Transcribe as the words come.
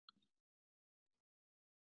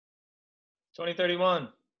2031.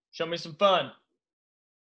 Show me some fun.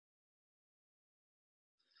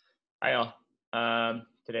 Hi, y'all.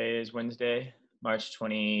 Today is Wednesday, March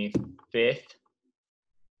 25th,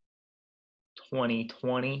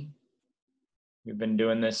 2020. We've been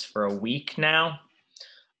doing this for a week now.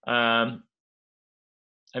 I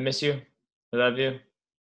miss you. I love you.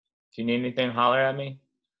 If you need anything, holler at me.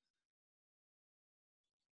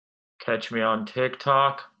 Catch me on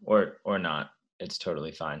TikTok or not. It's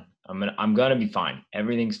totally fine. I'm gonna be fine.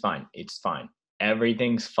 Everything's fine. It's fine.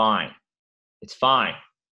 Everything's fine. It's fine.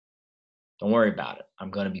 Don't worry about it. I'm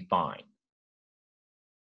gonna be fine.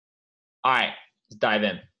 All right, let's dive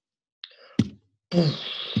in.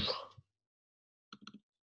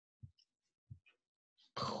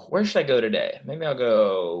 Where should I go today? Maybe I'll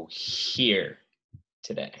go here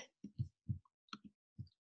today.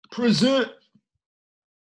 Present.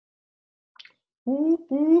 Whoop,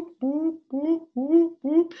 whoop, whoop, whoop, whoop,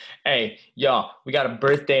 whoop. Hey, y'all, we got a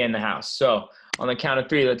birthday in the house. So on the count of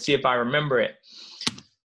 3, let's see if I remember it.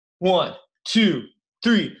 1, 2,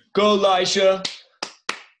 3. Go, Lisha.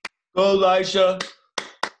 Go, Lisha.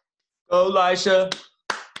 Go, Lisha.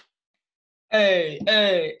 Hey,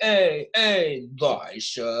 hey, hey, hey,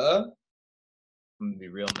 Lisha. I'm going to be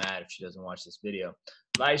real mad if she doesn't watch this video.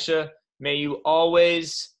 Lisha, may you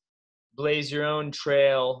always blaze your own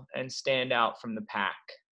trail and stand out from the pack.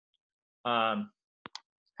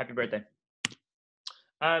 Happy birthday.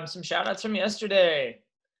 Some shout outs from yesterday.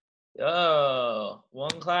 Oh,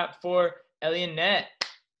 one clap for Elianette,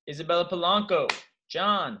 Isabella Polanco,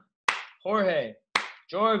 John, Jorge,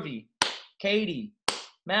 Jorvi, Katie,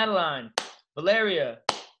 Madeline, Valeria,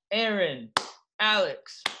 Aaron,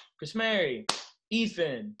 Alex, Chris Mary,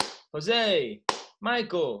 Ethan, Jose,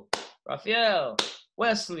 Michael, Raphael,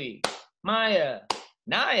 Wesley, Maya,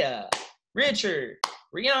 Naya, Richard,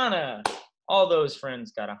 Rihanna. All those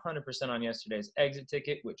friends got 100% on yesterday's exit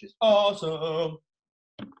ticket, which is awesome.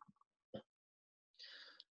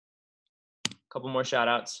 Couple more shout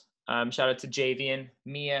outs. Shout out to Javian,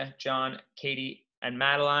 Mia, John, Katie, and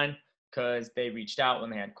Madeline, because they reached out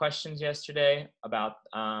when they had questions yesterday about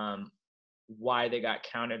why they got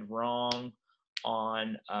counted wrong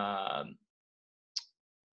on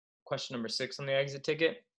question number 6 on the exit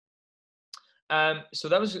ticket. So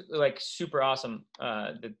that was like super awesome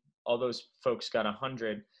that all those folks got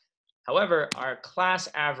 100. However, our class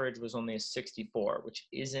average was only a 64, which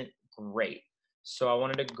isn't great. So I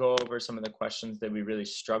wanted to go over some of the questions that we really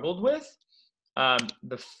struggled with.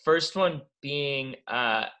 The first one being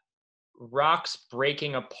rocks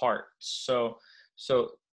breaking apart. So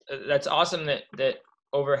that's awesome that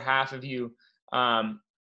over half of you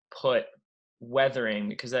put weathering,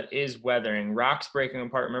 because that is weathering. Rocks breaking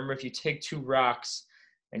apart. Remember, if you take 2 rocks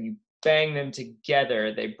and you bang them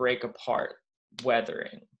together, they break apart.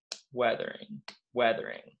 Weathering, weathering,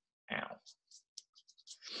 weathering. Ow.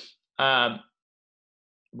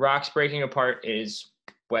 Rocks breaking apart is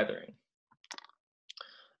weathering.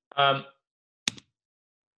 A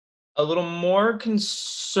little more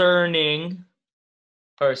concerning,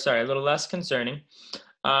 or sorry, a little less concerning.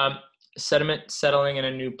 Sediment settling in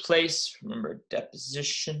a new place. Remember,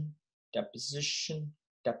 deposition, deposition,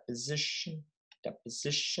 deposition,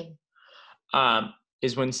 deposition,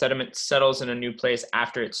 is when sediment settles in a new place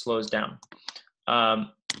after it slows down.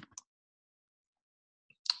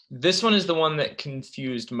 This one is the one that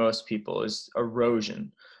confused most people, is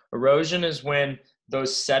erosion. Erosion is when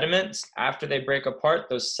those sediments, after they break apart,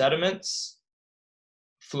 those sediments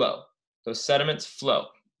flow. Those sediments flow,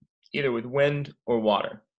 either with wind or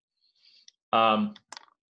water.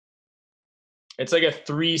 It's like a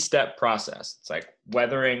 3-step process. It's like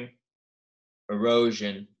weathering,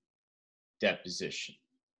 erosion, deposition.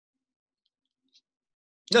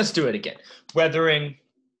 Let's do it again. Weathering,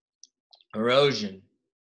 erosion,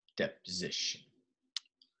 deposition.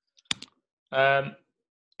 And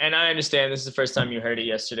I understand this is the first time you heard it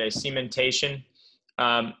yesterday. Cementation,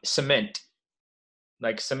 cement.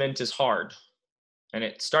 Like cement is hard. And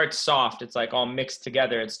it starts soft. It's like all mixed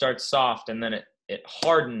together. It starts soft and then it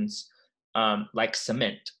hardens like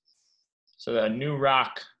cement. So the new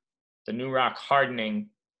rock hardening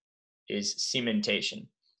is cementation.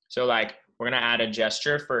 So like we're gonna add a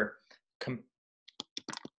gesture for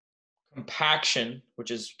compaction,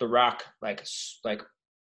 which is the rock like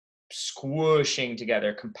squooshing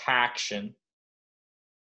together. Compaction.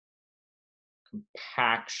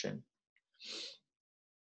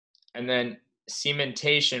 And then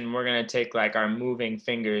cementation, we're gonna take like our moving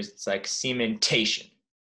fingers. It's like cementation,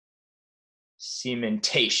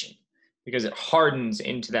 because it hardens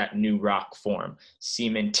into that new rock form.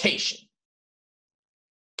 Cementation,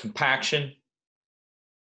 compaction,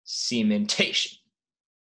 cementation.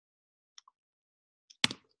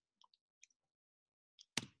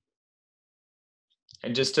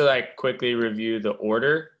 And just to like quickly review the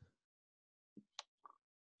order.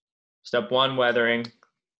 Step 1, weathering.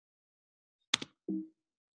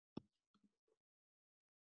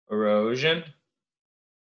 Erosion.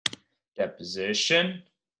 Deposition.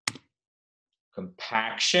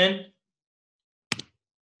 Compaction.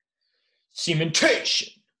 Cementation.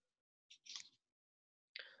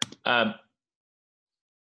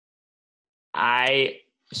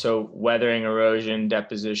 So weathering, erosion,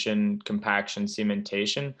 deposition, compaction,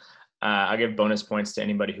 cementation. I'll give bonus points to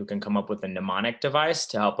anybody who can come up with a mnemonic device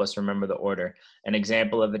to help us remember the order. An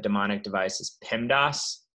example of a mnemonic device is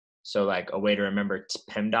PEMDAS. So like a way to remember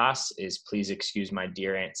PEMDAS is please excuse my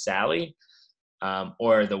dear Aunt Sally.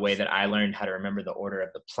 Or the way that I learned how to remember the order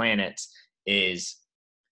of the planets is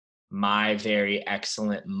my very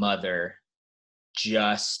excellent mother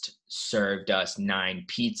just served us 9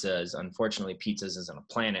 pizzas. Unfortunately, pizzas isn't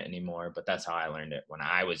a planet anymore, but that's how I learned it when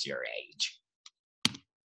I was your age.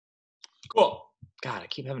 Cool. God, I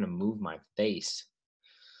keep having to move my face.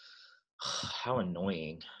 How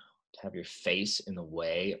annoying to have your face in the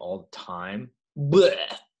way all the time. Blech.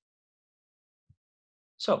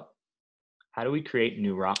 So, how do we create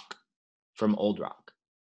new rock from old rock?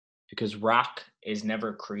 Because rock is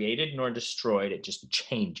never created nor destroyed, it just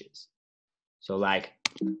changes. So like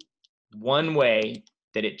one way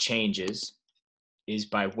that it changes is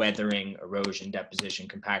by weathering, erosion, deposition,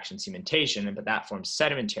 compaction, cementation, but that forms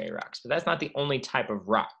sedimentary rocks. But that's not the only type of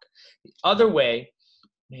rock. The other way,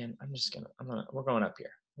 man, we're going up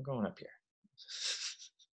here. We're going up here.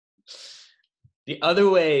 The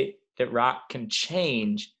other way that rock can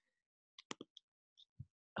change,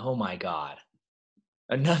 oh my God.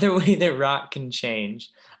 Another way that rock can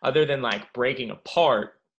change, other than like breaking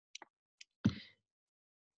apart,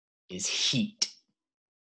 is heat.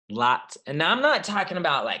 Lots. And now I'm not talking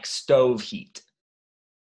about like stove heat.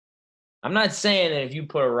 I'm not saying that if you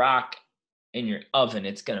put a rock in your oven,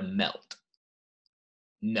 it's going to melt.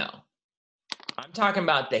 No. I'm talking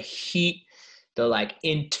about the heat, the like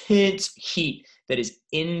intense heat that is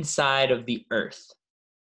inside of the earth.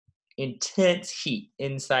 Intense heat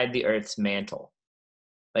inside the earth's mantle.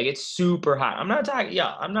 Like it's super hot. I'm not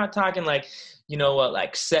talking like, you know what,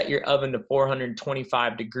 like set your oven to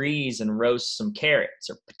 425 degrees and roast some carrots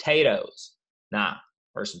or potatoes. Nah,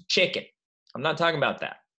 or some chicken. I'm not talking about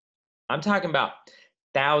that. I'm talking about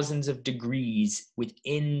thousands of degrees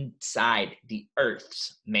inside the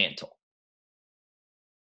earth's mantle.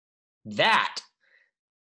 That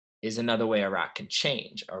is another way a rock can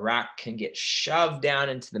change. A rock can get shoved down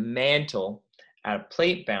into the mantle at a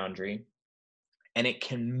plate boundary, and it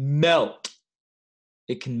can melt.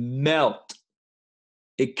 It can melt.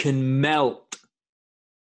 It can melt.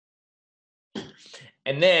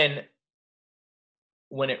 And then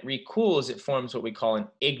when it recools, it forms what we call an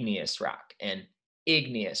igneous rock. An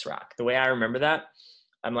igneous rock. The way I remember that,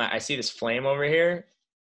 I see this flame over here.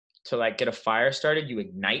 To like get a fire started, you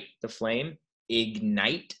ignite the flame.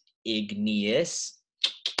 Ignite, igneous.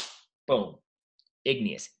 Boom.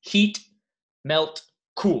 Igneous. Heat, melt,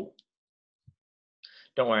 cool.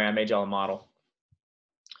 Don't worry, I made y'all a model.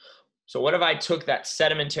 So what if I took that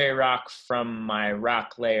sedimentary rock from my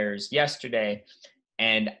rock layers yesterday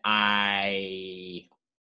and I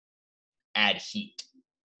add heat?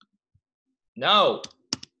 No.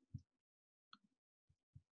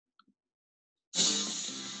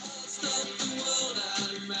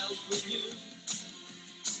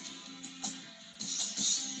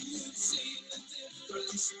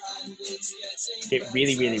 Get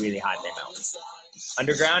really, really, really hot and they melt.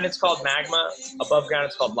 Underground, it's called magma. Above ground,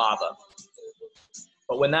 it's called lava.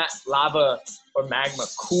 But when that lava or magma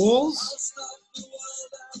cools,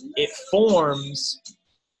 it forms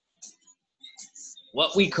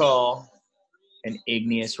what we call an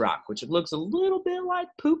igneous rock, which it looks a little bit like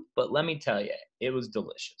poop, but let me tell you, it was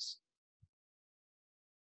delicious.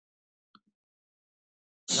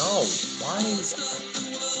 No, why you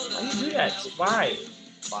do that? Why?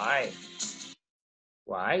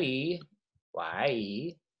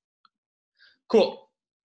 Cool.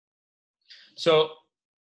 So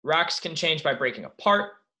rocks can change by breaking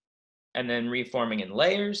apart and then reforming in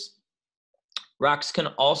layers. Rocks can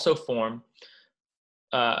also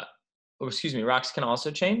rocks can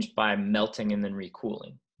also change by melting and then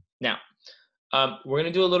recooling. Now, we're going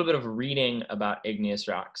to do a little bit of reading about igneous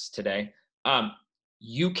rocks today.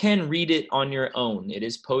 You can read it on your own. It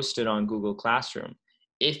is posted on Google Classroom.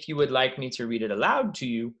 If you would like me to read it aloud to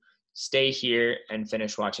you, stay here and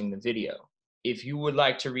finish watching the video. If you would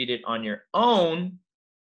like to read it on your own,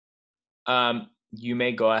 you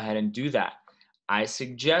may go ahead and do that. I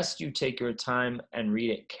suggest you take your time and read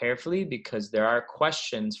it carefully because there are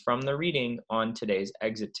questions from the reading on today's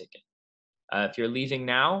exit ticket. If you're leaving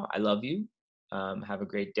now, I love you. Have a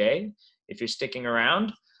great day. If you're sticking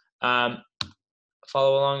around, follow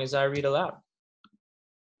along as I read aloud.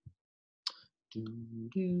 Do,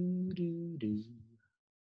 do, do, do.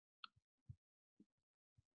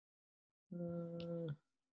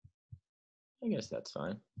 I guess that's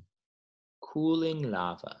fine. Cooling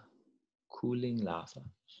lava. Cooling lava.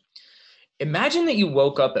 Imagine that you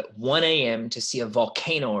woke up at 1 a.m. to see a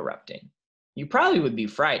volcano erupting. You probably would be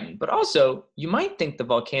frightened, but also you might think the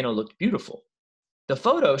volcano looked beautiful. The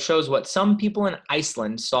photo shows what some people in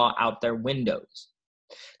Iceland saw out their windows.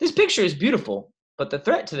 This picture is beautiful, but the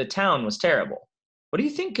threat to the town was terrible. What do you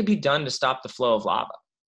think could be done to stop the flow of lava?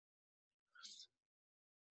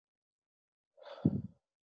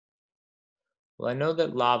 Well, I know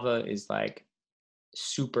that lava is like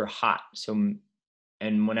super hot.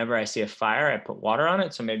 And whenever I see a fire, I put water on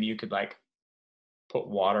it. So maybe you could like put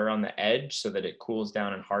water on the edge so that it cools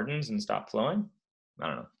down and hardens and stop flowing. I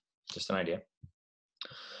don't know, just an idea.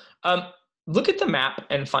 Look at the map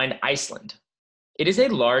and find Iceland. It is a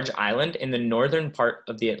large island in the northern part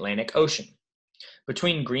of the Atlantic Ocean,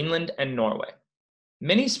 between Greenland and Norway.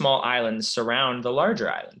 Many small islands surround the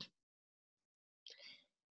larger island.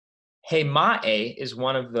 Heimaey is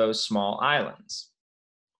one of those small islands.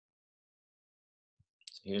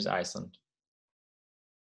 So here's Iceland.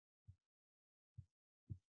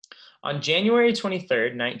 On January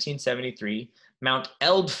 23rd, 1973, Mount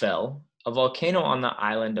Eldfell, a volcano on the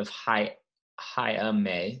island of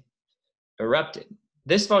Heimaey, erupted.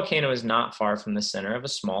 This volcano is not far from the center of a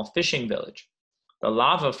small fishing village. The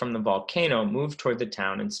lava from the volcano moved toward the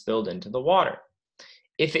town and spilled into the water.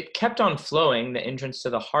 If it kept on flowing, the entrance to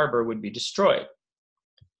the harbor would be destroyed.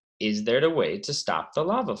 Is there a way to stop the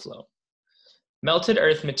lava flow? Melted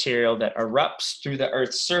earth material that erupts through the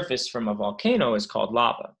earth's surface from a volcano is called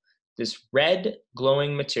lava. This red,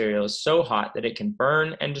 glowing material is so hot that it can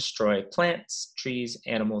burn and destroy plants, trees,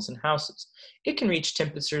 animals, and houses. It can reach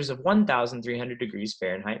temperatures of 1,300 degrees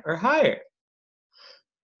Fahrenheit or higher.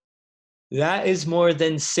 That is more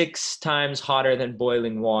than 6 times hotter than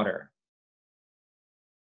boiling water.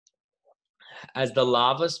 As the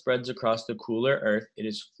lava spreads across the cooler earth,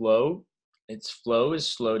 its flow is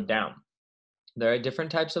slowed down. There are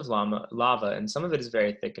different types of lava, and some of it is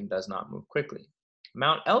very thick and does not move quickly.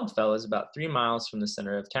 Mount Eldfell is about 3 miles from the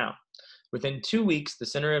center of town. Within 2 weeks, the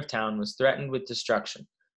center of town was threatened with destruction.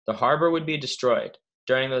 The harbor would be destroyed.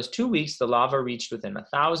 During those 2 weeks, the lava reached within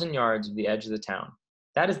 1,000 yards of the edge of the town.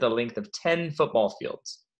 That is the length of 10 football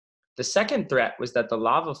fields. The second threat was that the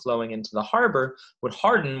lava flowing into the harbor would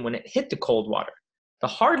harden when it hit the cold water. The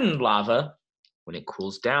hardened lava, when it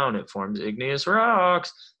cools down, it forms igneous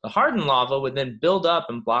rocks. The hardened lava would then build up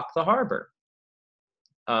and block the harbor.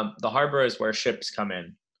 The harbor is where ships come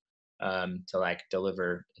in to like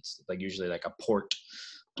deliver. It's like usually like a port.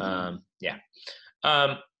 The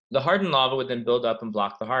hardened lava would then build up and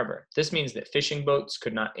block the harbor. This means that fishing boats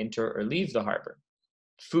could not enter or leave the harbor.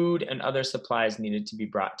 Food and other supplies needed to be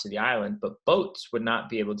brought to the island, but boats would not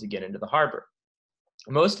be able to get into the harbor.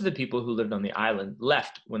 Most of the people who lived on the island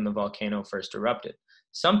left when the volcano first erupted.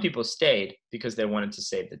 Some people stayed because they wanted to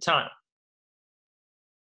save the town.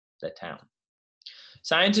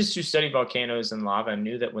 Scientists who study volcanoes and lava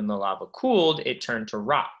knew that when the lava cooled, it turned to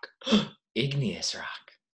rock. Igneous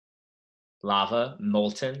rock. Lava,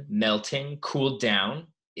 molten, melting, cooled down,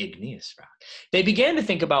 igneous rock. They began to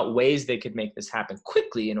think about ways they could make this happen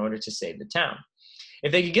quickly in order to save the town.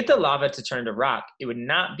 If they could get the lava to turn to rock, it would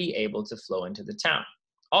not be able to flow into the town.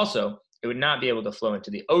 Also, it would not be able to flow into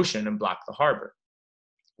the ocean and block the harbor.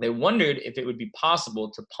 They wondered if it would be possible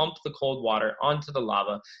to pump the cold water onto the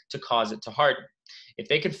lava to cause it to harden. If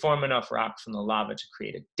they could form enough rock from the lava to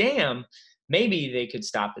create a dam, maybe they could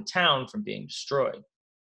stop the town from being destroyed.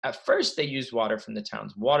 At first, they used water from the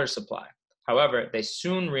town's water supply. However, they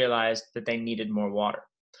soon realized that they needed more water.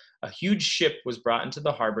 A huge ship was brought into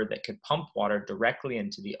the harbor that could pump water directly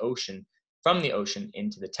into the ocean, from the ocean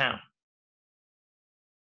into the town.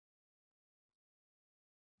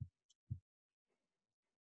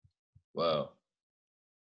 Whoa,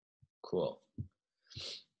 cool.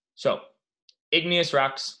 So, igneous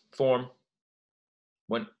rocks form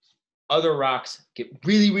when other rocks get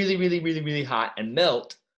really, really, really, really, really hot and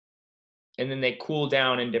melt, and then they cool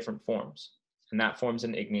down in different forms, and that forms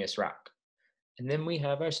an igneous rock. And then we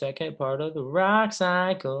have our second part of the rock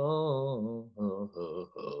cycle.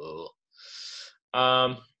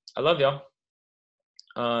 I love y'all.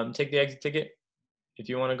 Take the exit ticket. If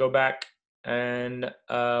you want to go back and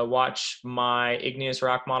watch my igneous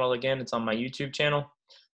rock model again. It's on my YouTube channel,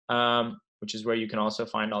 which is where you can also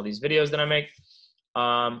find all these videos that I make.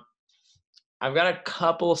 I've got a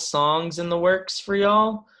couple songs in the works for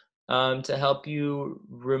y'all to help you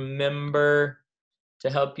remember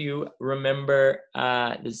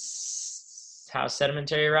this, how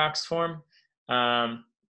sedimentary rocks form. But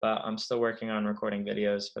I'm still working on recording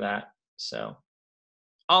videos for that. So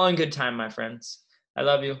all in good time, my friends. I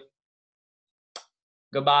love you.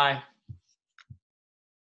 Goodbye.